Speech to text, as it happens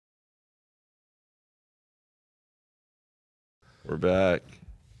We're back.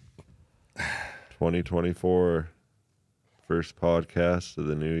 2024. First podcast of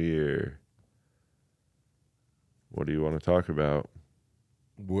the new year. What do you want to talk about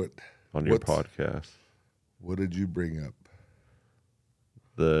on your podcast? What did you bring up?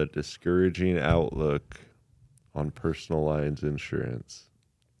 The discouraging outlook on personal lines insurance.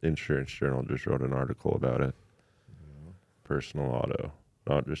 Insurance Journal just wrote an article about it. Yeah. Personal auto,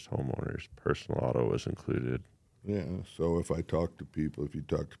 not just homeowners. Personal auto was included. Yeah, so if you talk to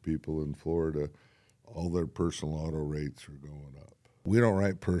people in Florida, all their personal auto rates are going up. We don't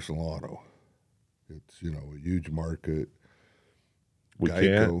write personal auto. It's, a huge market. We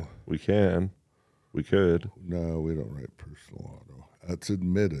Geico. We could. No, we don't write personal auto. That's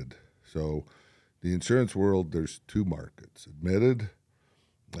admitted. So the insurance world, there's two markets. Admitted,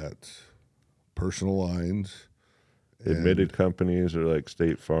 that's personal lines. Admitted companies are like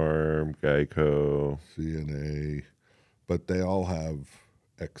State Farm, Geico, CNA, but they all have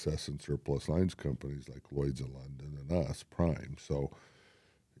excess and surplus lines companies like Lloyd's of London and us, Prime. So,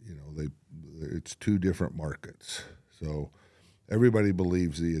 it's two different markets. So everybody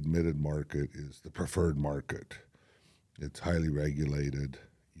believes the admitted market is the preferred market. It's highly regulated.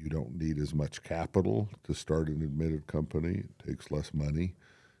 You don't need as much capital to start an admitted company. It takes less money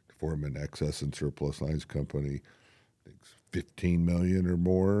to form an excess and surplus lines company. It takes $15 million or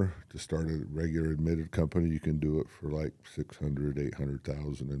more to start a regular admitted company. You can do it for like $600,000,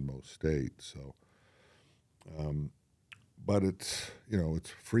 $800,000 in most states. So, but it's it's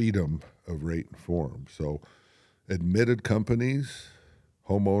freedom of rate and form. So, admitted companies,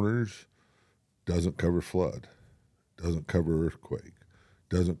 homeowners, doesn't cover flood, doesn't cover earthquake,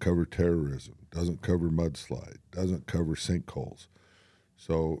 doesn't cover terrorism, doesn't cover mudslide, doesn't cover sinkholes.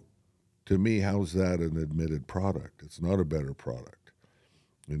 So, to me, how's that an admitted product? It's not a better product.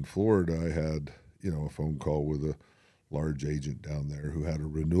 In Florida, I had, a phone call with a large agent down there who had a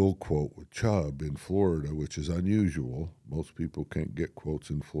renewal quote with Chubb in Florida, which is unusual. Most people can't get quotes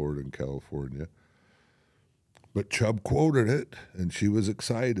in Florida and California. But Chubb quoted it, and she was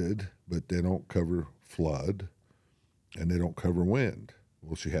excited, but they don't cover flood, and they don't cover wind.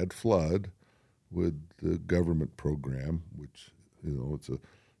 Well, she had flood with the government program, which, it's a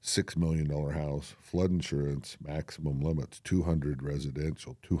 $6 million house, flood insurance, maximum limits, 200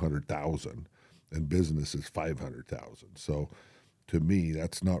 residential, 200,000, and business is 500,000. So to me,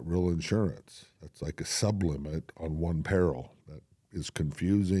 that's not real insurance. That's like a sublimit on one peril. That is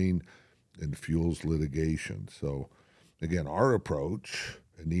confusing and fuels litigation. So again, our approach,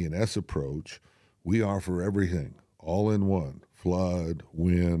 an E&S approach, we offer everything all in one. Flood,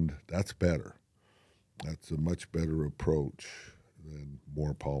 wind, that's better. That's a much better approach than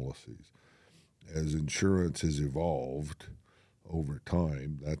more policies. As insurance has evolved over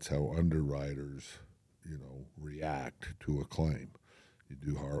time, that's how underwriters, react to a claim. You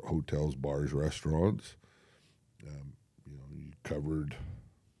do hotels, bars, restaurants. You covered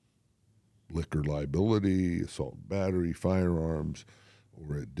liquor liability, assault and battery, firearms,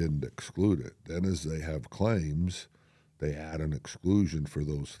 or it didn't exclude it. Then as they have claims, they add an exclusion for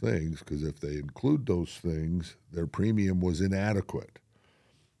those things, because if they include those things, their premium was inadequate.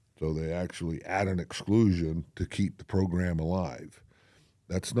 So they actually add an exclusion to keep the program alive.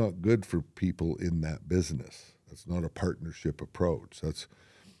 That's not good for people in that business. That's not a partnership approach. That's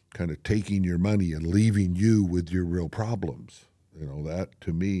kind of taking your money and leaving you with your real problems. That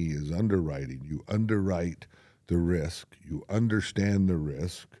to me is underwriting. You underwrite the risk. You understand the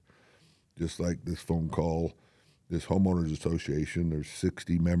risk. Just like this phone call, this homeowners association, there's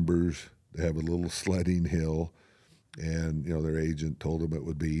 60 members. They have a little sledding hill, and their agent told them it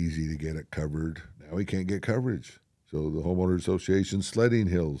would be easy to get it covered. Now he can't get coverage. So the homeowners association sledding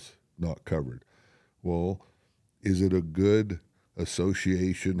hill's not covered. Well, is it a good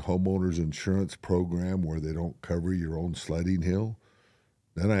association homeowners insurance program where they don't cover your own sledding hill?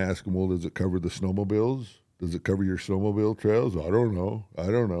 Then I ask them, well, does it cover the snowmobiles? Does it cover your snowmobile trails? I don't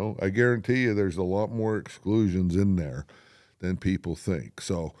know. I guarantee you there's a lot more exclusions in there than people think.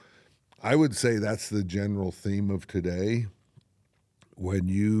 So I would say that's the general theme of today. When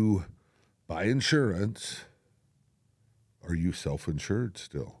you buy insurance, are you self-insured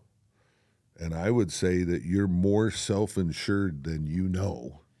still? And I would say that you're more self-insured than you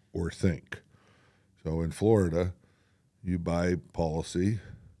know or think. So in Florida, you buy policy.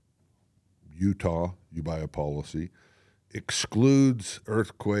 Utah, you buy a policy, excludes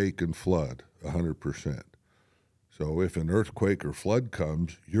earthquake and flood 100%. So if an earthquake or flood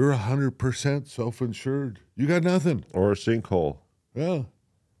comes, you're 100% self-insured. You got nothing. Or a sinkhole. Yeah.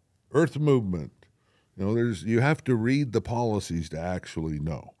 Earth movement. You have to read the policies to actually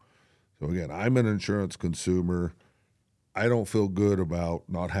know. So again, I'm an insurance consumer. I don't feel good about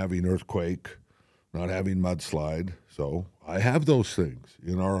not having earthquake, not having mudslide. So I have those things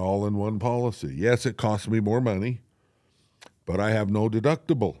in our all-in-one policy. Yes, it costs me more money, but I have no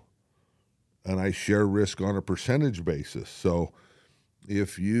deductible, and I share risk on a percentage basis. So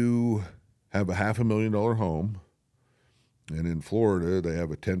if you have a $500,000 home, and in Florida they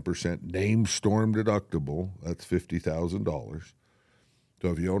have a 10% named storm deductible, that's $50,000. So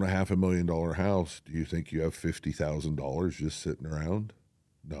if you own a $500,000 house, do you think you have $50,000 just sitting around?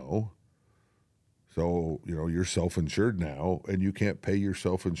 No. So, you're self-insured now, and you can't pay your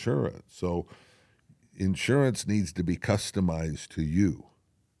self-insurance. So insurance needs to be customized to you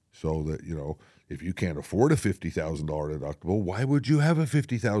so that, if you can't afford a $50,000 deductible, why would you have a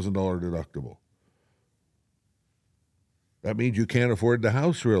 $50,000 deductible? That means you can't afford the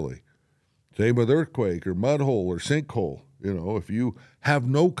house, really. Same with earthquake or mud hole or sinkhole. If you have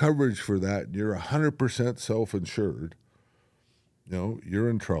no coverage for that and you're 100% self-insured, you're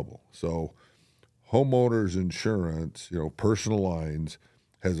in trouble. So homeowners insurance, personal lines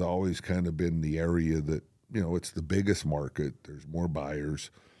has always kind of been the area that, it's the biggest market. There's more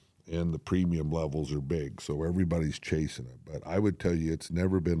buyers and the premium levels are big. So everybody's chasing it. But I would tell you it's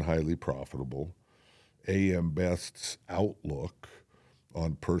never been highly profitable. AM Best's outlook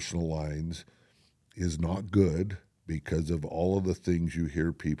on personal lines is not good because of all of the things you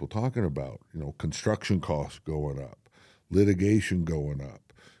hear people talking about. Construction costs going up, litigation going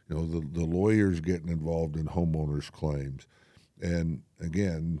up, the lawyers getting involved in homeowners claims. And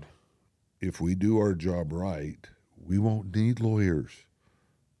again, if we do our job right, we won't need lawyers.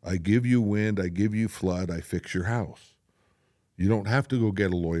 I give you wind, I give you flood, I fix your house. You don't have to go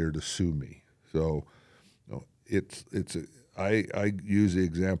get a lawyer to sue me. So I use the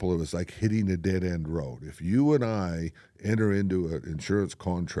example of it's like hitting a dead end road. If you and I enter into an insurance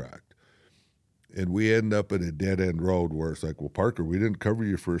contract and we end up at a dead end road where it's like, well, Parker, we didn't cover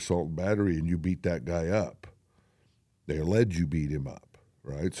you for assault and battery and you beat that guy up. They alleged you beat him up,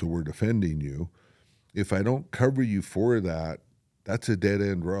 right? So we're defending you. If I don't cover you for that, that's a dead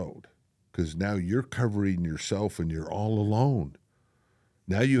end road because now you're covering yourself and you're all alone.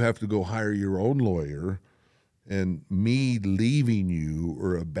 Now you have to go hire your own lawyer. And me leaving you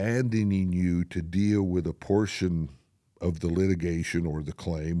or abandoning you to deal with a portion of the litigation or the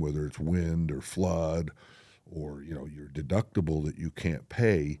claim, whether it's wind or flood or, your deductible that you can't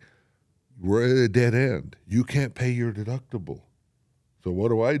pay, we're at a dead end. You can't pay your deductible. So what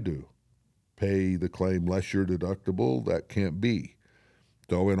do? Pay the claim less your deductible? That can't be.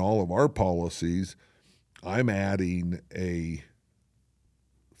 So in all of our policies, I'm adding a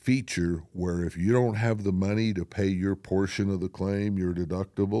feature where if you don't have the money to pay your portion of the claim, your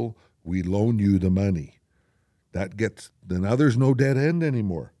deductible, we loan you the money. Now there's no dead end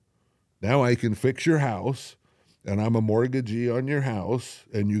anymore. Now I can fix your house and I'm a mortgagee on your house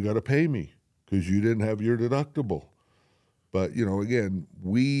and you got to pay me because you didn't have your deductible. But, again,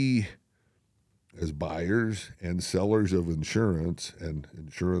 we as buyers and sellers of insurance and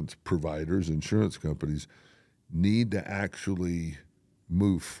insurance providers, insurance companies, need to actually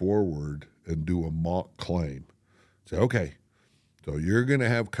move forward and do a mock claim. Say, okay, so you're going to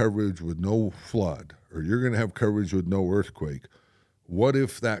have coverage with no flood or you're going to have coverage with no earthquake. What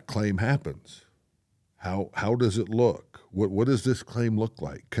if that claim happens? How does it look? What does this claim look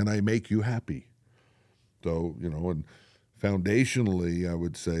like? Can I make you happy? So, and foundationally, I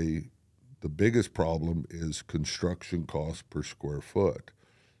would say the biggest problem is construction cost per square foot.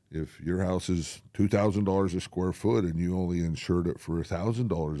 If your house is $2,000 a square foot and you only insured it for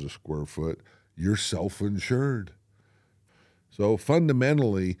 $1,000 a square foot, you're self-insured. So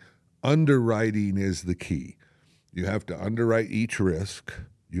fundamentally, underwriting is the key. You have to underwrite each risk.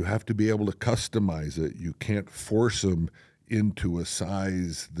 You have to be able to customize it. You can't force them into a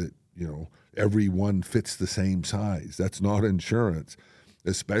size that, everyone fits the same size. That's not insurance,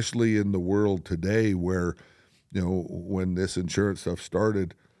 especially in the world today where, when this insurance stuff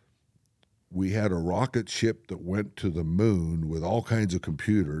started, we had a rocket ship that went to the moon with all kinds of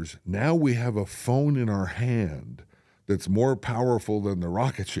computers. Now we have a phone in our hand that's more powerful than the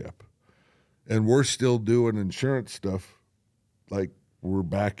rocket ship. And we're still doing insurance stuff like we're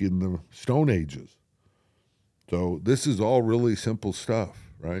back in the Stone Ages. So this is all really simple stuff,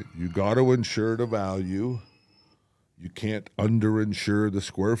 right? You got to insure the value. You can't underinsure the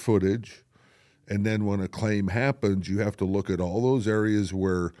square footage. And then when a claim happens, you have to look at all those areas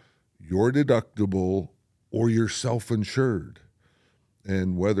where you're deductible or you're self-insured.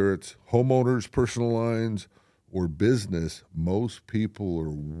 And whether it's homeowners, personal lines, or business, most people are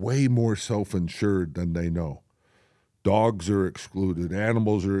way more self-insured than they know. Dogs are excluded,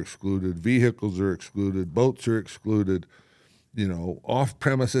 animals are excluded, vehicles are excluded, boats are excluded.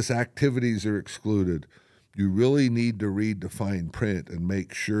 Off-premises activities are excluded. You really need to read the fine print and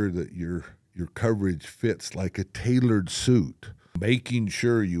make sure that your coverage fits like a tailored suit, making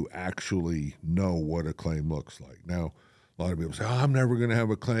sure you actually know what a claim looks like. Now, a lot of people say, I'm never going to have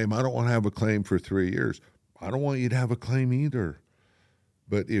a claim. I don't want to have a claim for 3 years. I don't want you to have a claim either.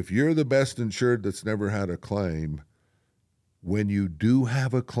 But if you're the best insured that's never had a claim, when you do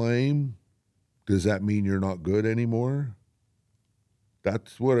have a claim, does that mean you're not good anymore?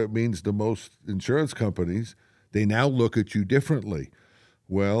 That's what it means to most insurance companies. They now look at you differently.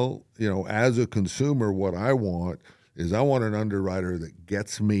 Well, as a consumer, what I want is I want an underwriter that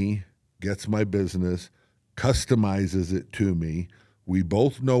gets me, gets my business, customizes it to me. We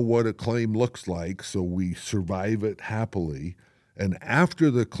both know what a claim looks like, so we survive it happily. And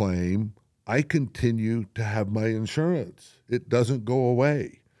after the claim, I continue to have my insurance. It doesn't go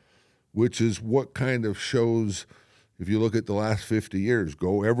away, which is what kind of shows, if you look at the last 50 years,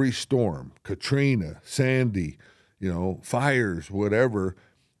 go every storm, Katrina, Sandy, fires, whatever,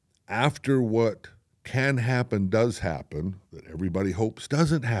 after what can happen does happen, that everybody hopes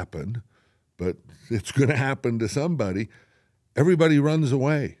doesn't happen, but it's going to happen to somebody, everybody runs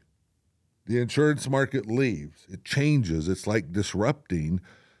away. The insurance market leaves. It changes. It's like disrupting,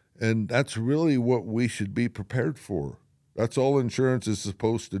 and that's really what we should be prepared for. That's all insurance is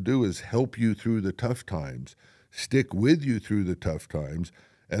supposed to do, is help you through the tough times, stick with you through the tough times,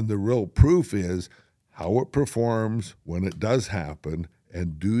 and the real proof is how it performs when it does happen,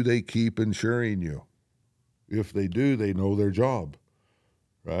 and do they keep insuring you? If they do, they know their job,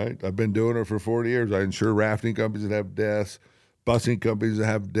 right? I've been doing it for 40 years. I insure rafting companies that have deaths, busing companies that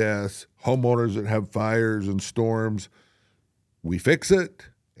have deaths, homeowners that have fires and storms. We fix it,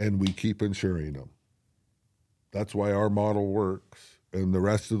 and we keep insuring them. That's why our model works, and the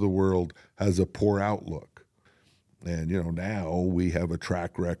rest of the world has a poor outlook. And, now we have a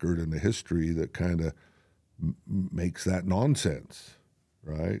track record and a history that kind of makes that nonsense,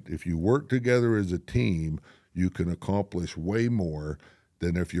 right? If you work together as a team, you can accomplish way more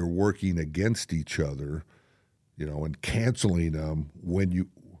than if you're working against each other, and canceling them.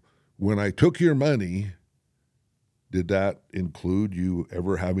 When I took your money, did that include you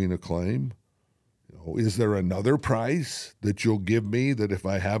ever having a claim? Is there another price that you'll give me that if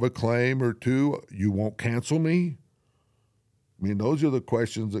I have a claim or two, you won't cancel me? I mean, those are the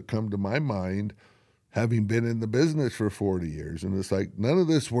questions that come to my mind, having been in the business for 40 years. And it's like, none of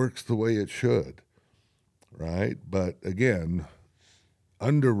this works the way it should, right? But again,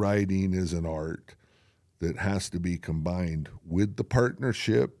 underwriting is an art that has to be combined with the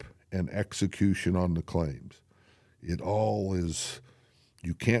partnership and execution on the claims. It all is,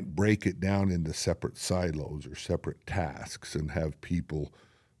 you can't break it down into separate silos or separate tasks and have people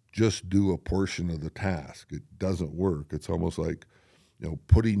just do a portion of the task. It doesn't work. It's almost like,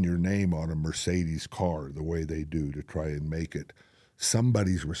 putting your name on a Mercedes car the way they do to try and make it.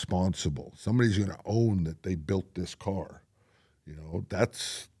 Somebody's responsible. Somebody's going to own that they built this car.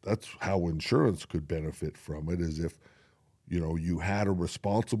 That's how insurance could benefit from it, is if, you had a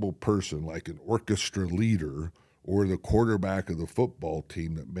responsible person like an orchestra leader or the quarterback of the football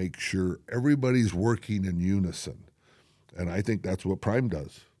team that makes sure everybody's working in unison. And I think that's what Prime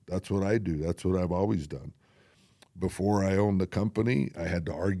does. That's what I do. That's what I've always done. Before I owned the company, I had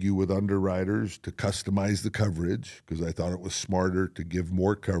to argue with underwriters to customize the coverage because I thought it was smarter to give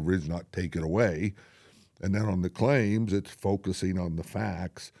more coverage, not take it away. And then on the claims, it's focusing on the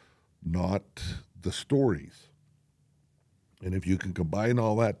facts, not the stories. And if you can combine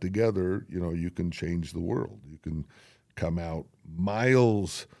all that together, you can change the world. You can come out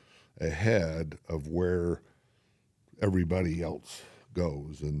miles ahead of where everybody else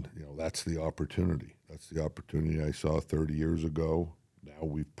goes. And, that's the opportunity. That's the opportunity I saw 30 years ago. Now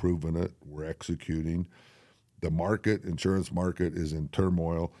we've proven it. We're executing. The insurance market is in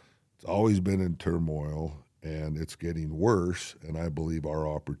turmoil. It's always been in turmoil, and it's getting worse, and I believe our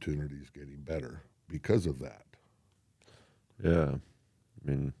opportunity is getting better because of that. Yeah. I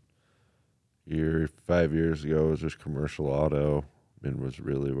mean, 5 years ago, it was just commercial auto, and was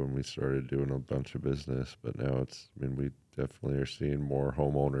really when we started doing a bunch of business. But now we definitely are seeing more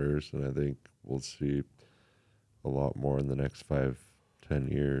homeowners, and I think we'll see a lot more in the next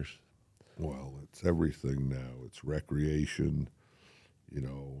 5-10 years. Well, it's everything now. It's recreation.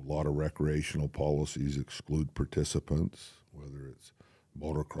 A lot of recreational policies exclude participants, whether it's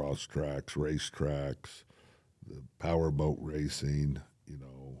motocross tracks, race tracks, the powerboat racing.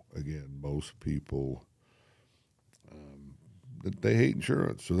 Again, most people, they hate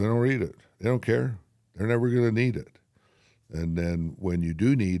insurance, so they don't read it. They don't care. They're never going to need it. And then when you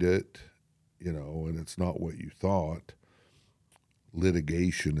do need it, and it's not what you thought,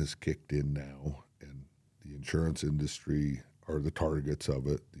 litigation is kicked in now, and the insurance industry are the targets of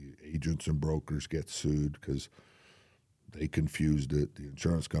it. The agents and brokers get sued because they confused it. The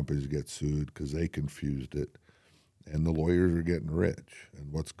insurance companies get sued because they confused it. And the lawyers are getting rich.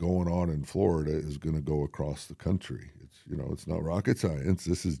 And what's going on in Florida is going to go across the country. It's not rocket science.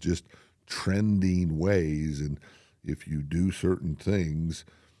 This is just trending ways. And if you do certain things,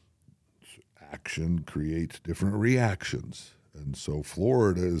 action creates different reactions. And so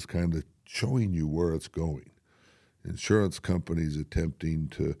Florida is kind of showing you where it's going. Insurance companies attempting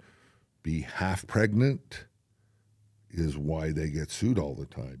to be half pregnant is why they get sued all the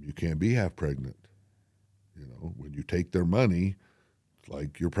time. You can't be half pregnant. When you take their money, it's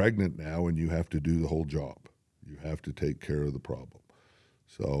like you're pregnant now and you have to do the whole job. You have to take care of the problem.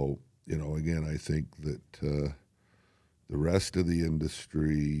 So, again, I think that the rest of the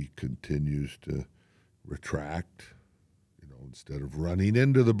industry continues to retract. Instead of running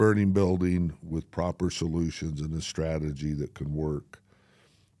into the burning building with proper solutions and a strategy that can work,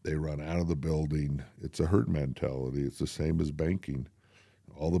 they run out of the building. It's a herd mentality. It's the same as banking.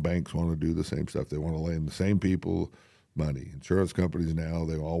 All the banks want to do the same stuff. They want to lend the same people money. Insurance companies now,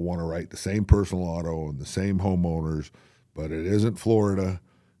 they all want to write the same personal auto and the same homeowners, but it isn't Florida,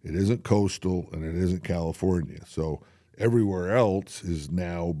 it isn't coastal, and it isn't California. So everywhere else is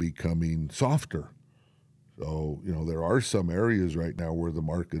now becoming softer. So, there are some areas right now where the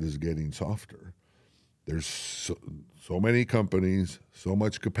market is getting softer. There's so many companies, so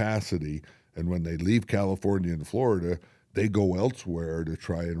much capacity, and when they leave California and Florida, they go elsewhere to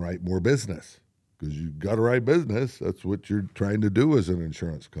try and write more business because you've got to write business. That's what you're trying to do as an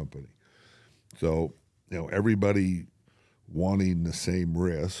insurance company. So, everybody wanting the same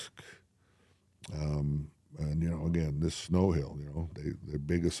risk. And, again, this Snow Hill, they're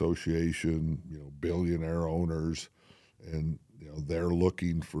big association, billionaire owners, and, they're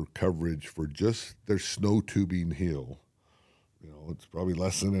looking for coverage for just their snow tubing hill. It's probably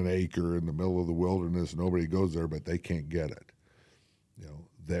less than an acre in the middle of the wilderness. Nobody goes there, but they can't get it.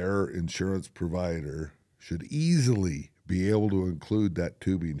 Their insurance provider should easily be able to include that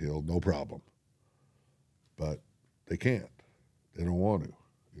tubing hill, no problem. But they can't. They don't want to.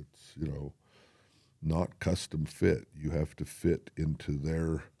 It's, not custom fit. You have to fit into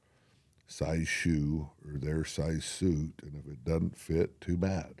their size shoe or their size suit, and if it doesn't fit, too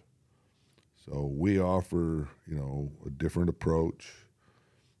bad. So we offer, a different approach,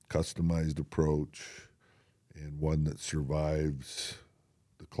 customized approach, and one that survives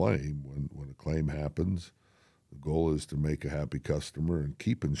the claim. When a claim happens, the goal is to make a happy customer and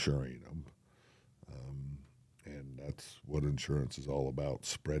keep insuring them. And that's what insurance is all about,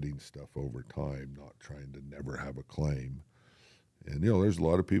 spreading stuff over time, not trying to never have a claim. And, there's a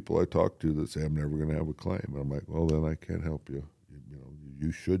lot of people I talk to that say, I'm never going to have a claim. And I'm like, well, then I can't help you.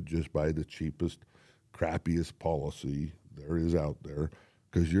 You should just buy the cheapest, crappiest policy there is out there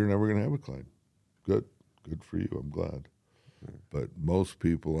because you're never going to have a claim. Good for you. I'm glad. But most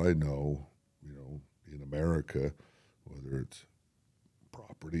people I know, in America, whether it's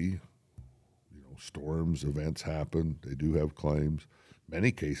property, storms, events happen, they do have claims.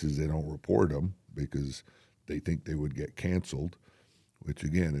 Many cases they don't report them because they think they would get canceled, which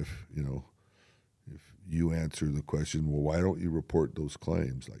again, if you answer the question, well, why don't you report those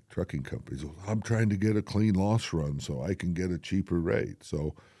claims? Like trucking companies, well, I'm trying to get a clean loss run so I can get a cheaper rate.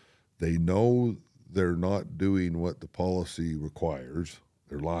 So they know they're not doing what the policy requires.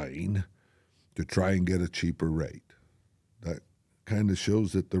 They're lying to try and get a cheaper rate. That kind of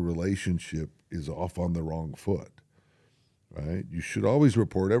shows that the relationship is off on the wrong foot, right? You should always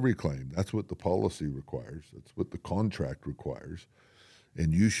report every claim. That's what the policy requires. That's what the contract requires.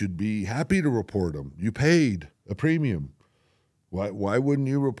 And you should be happy to report them. You paid a premium. Why wouldn't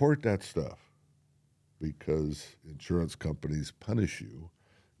you report that stuff? Because insurance companies punish you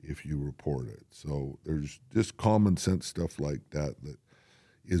if you report it. So there's just common sense stuff like that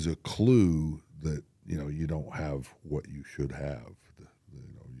is a clue that, you don't have what you should have.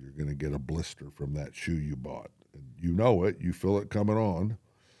 You're going to get a blister from that shoe you bought. And you feel it coming on,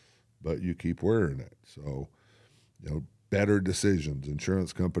 but you keep wearing it. So, better decisions.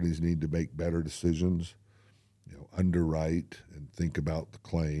 Insurance companies need to make better decisions, underwrite and think about the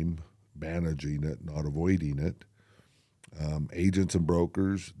claim, managing it, not avoiding it. Agents and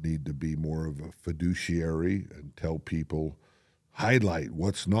brokers need to be more of a fiduciary and tell people, highlight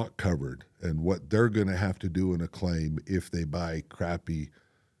what's not covered and what they're going to have to do in a claim if they buy crappy,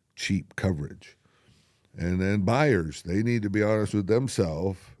 cheap coverage. And then buyers, they need to be honest with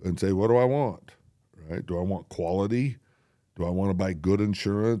themselves and say, what do I want? Right? Do I want quality? Do I want to buy good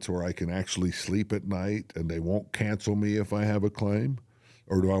insurance where I can actually sleep at night and they won't cancel me if I have a claim?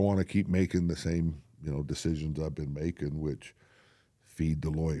 Or do I want to keep making the same, decisions I've been making, which feed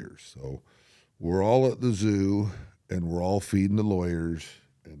the lawyers? So we're all at the zoo and we're all feeding the lawyers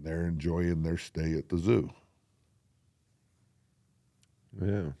and they're enjoying their stay at the zoo.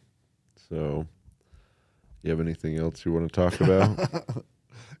 Yeah. So, you have anything else you want to talk about?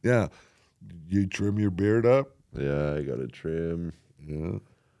 Yeah. You trim your beard up? Yeah, I got a trim. Yeah.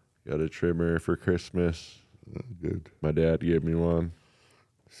 Got a trimmer for Christmas. Good. My dad gave me one.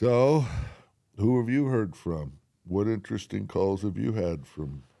 So, who have you heard from? What interesting calls have you had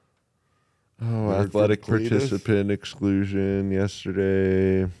from? Oh, Heard athletic from Cletus? participant exclusion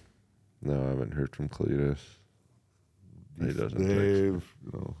yesterday. No, I haven't heard from Cletus. He doesn't text me. Dave,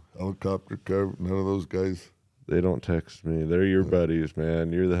 helicopter cover. None of those guys. They don't text me. They're your buddies,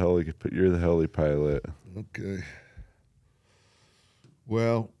 man. You're the heli pilot. Okay.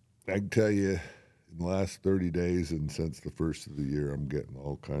 Well, I can tell you, in the last 30 days and since the first of the year, I'm getting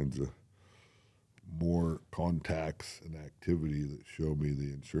all kinds of more contacts and activity that show me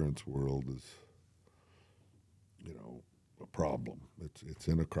the insurance world is, a problem. It's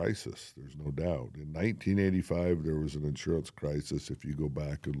in a crisis. There's no doubt. In 1985, there was an insurance crisis. If you go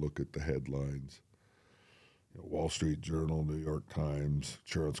back and look at the headlines, Wall Street Journal, New York Times,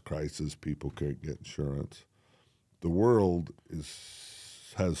 insurance crisis, people can't get insurance. The world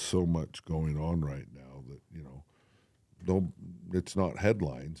has so much going on right now that, it's not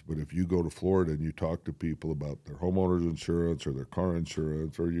headlines, but if you go to Florida and you talk to people about their homeowners insurance or their car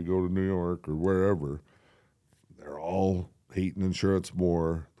insurance, or you go to New York or wherever, they're all hating insurance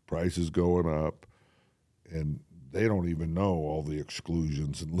more, the price is going up, and they don't even know all the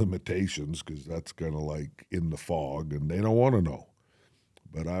exclusions and limitations because that's kind of like in the fog, and they don't want to know.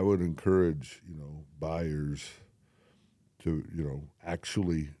 But I would encourage, buyers to,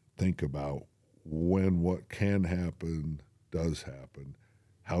 actually think about when what can happen does happen.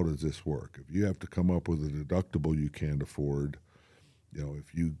 How does this work? If you have to come up with a deductible you can't afford,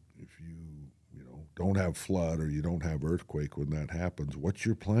 if you don't have flood or you don't have earthquake when that happens, what's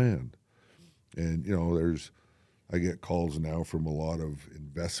your plan? And I get calls now from a lot of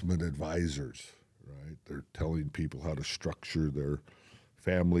investment advisors, right? They're telling people how to structure their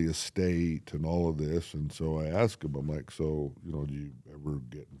family estate and all of this. And so I ask them, I'm like, so, do you ever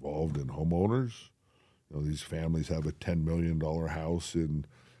get involved in homeowners? These families have a $10 million house in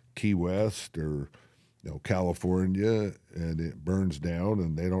Key West or, California, and it burns down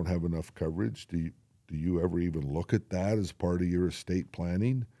and they don't have enough coverage. Do you ever even look at that as part of your estate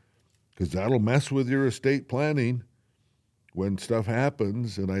planning? Because that'll mess with your estate planning when stuff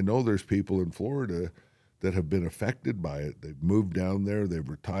happens. And I know there's people in Florida that have been affected by it. They've moved down there, they've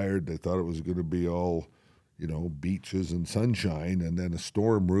retired, they thought it was going to be all, beaches and sunshine, and then a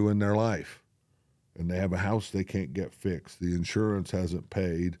storm ruined their life. And they have a house they can't get fixed. The insurance hasn't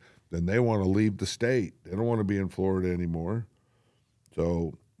paid. Then they want to leave the state. They don't want to be in Florida anymore.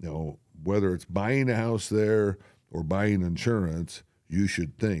 So, whether it's buying a house there or buying insurance, you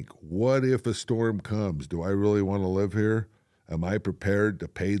should think, what if a storm comes? Do I really want to live here? Am I prepared to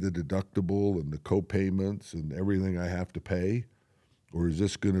pay the deductible and the co-payments and everything I have to pay? Or is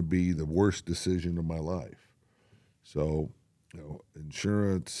this going to be the worst decision of my life? So,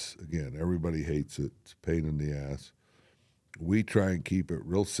 insurance, again, everybody hates it. It's a pain in the ass. We try and keep it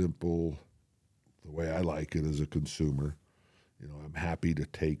real simple, the way I like it as a consumer. I'm happy to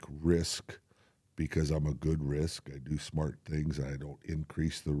take risk because I'm a good risk. I do smart things and I don't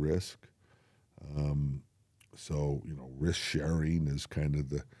increase the risk. So, risk sharing is kind of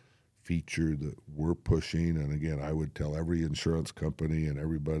the feature that we're pushing. And again, I would tell every insurance company and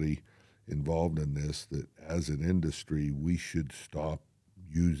everybody involved in this that as an industry, we should stop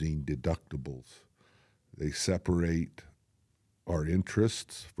using deductibles. They separate our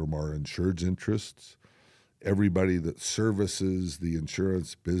interests from our insured's interests. Everybody that services the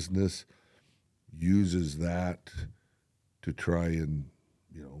insurance business uses that to try and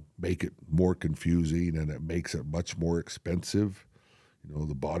make it more confusing, and it makes it much more expensive.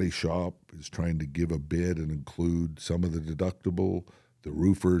 The body shop is trying to give a bid and include some of the deductible. The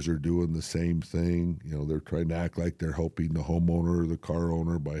roofers are doing the same thing. They're trying to act like they're helping the homeowner or the car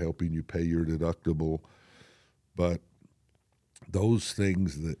owner by helping you pay your deductible. But those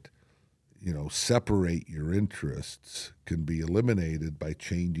things that, separate your interests can be eliminated by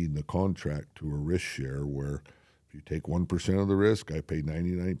changing the contract to a risk share where if you take 1% of the risk, I pay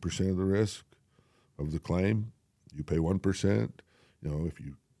 99% of the risk of the claim. You pay 1%. If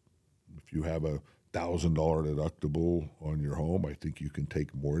you have a $1,000 deductible on your home, I think you can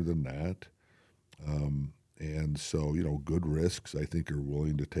take more than that. And so, good risks, I think, are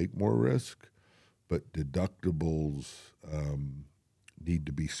willing to take more risk, but deductibles need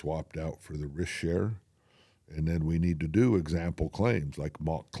to be swapped out for the risk share. And then we need to do example claims, like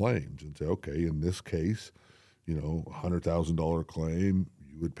mock claims, and say, okay, in this case, $100,000 claim,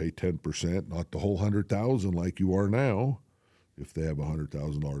 you would pay 10%, not the whole 100,000 like you are now, if they have a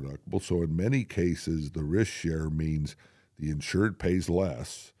 $100,000 deductible. So in many cases, the risk share means the insured pays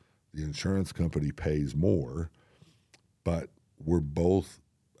less, the insurance company pays more, but we're both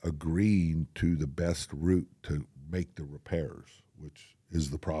agreeing to the best route to make the repairs, which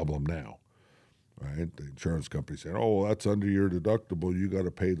is the problem now. Right? The insurance company saying, oh, that's under your deductible, you got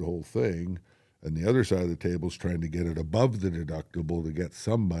to pay the whole thing. And the other side of the table is trying to get it above the deductible to get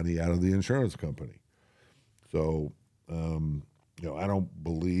some money out of the insurance company. So, I don't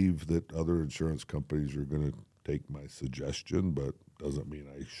believe that other insurance companies are going to take my suggestion, but doesn't mean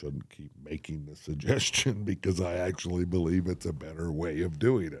I shouldn't keep making the suggestion because I actually believe it's a better way of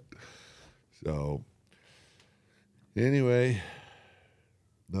doing it. So, anyway,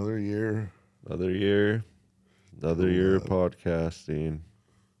 another year. Another year of podcasting.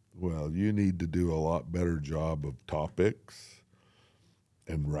 Well, you need to do a lot better job of topics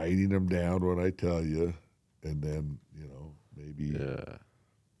and writing them down when I tell you, and then, maybe. Yeah.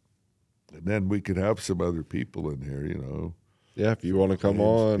 And then we could have some other people in here, Yeah, if you want to come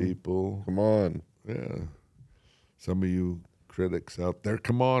on. People. Come on. Yeah. Some of you critics out there,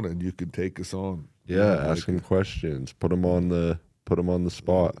 come on, and you can take us on. Yeah, ask them questions. Put them on the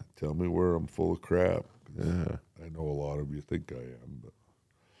spot. Tell me where I'm full of crap. Yeah. I know a lot of you think I am, but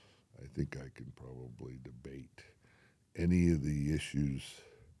I think I can probably debate any of the issues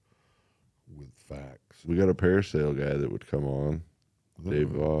with facts. We got a parasail guy that would come on. Dave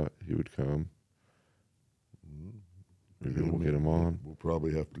Vaught, he would come. Maybe we'll get him on. We'll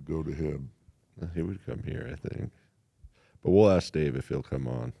probably have to go to him. He would come here, I think. But we'll ask Dave if he'll come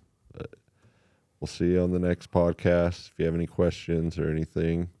on. But we'll see you on the next podcast. If you have any questions or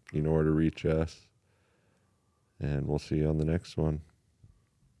anything, you know where to reach us. And we'll see you on the next one.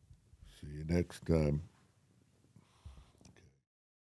 See you next time.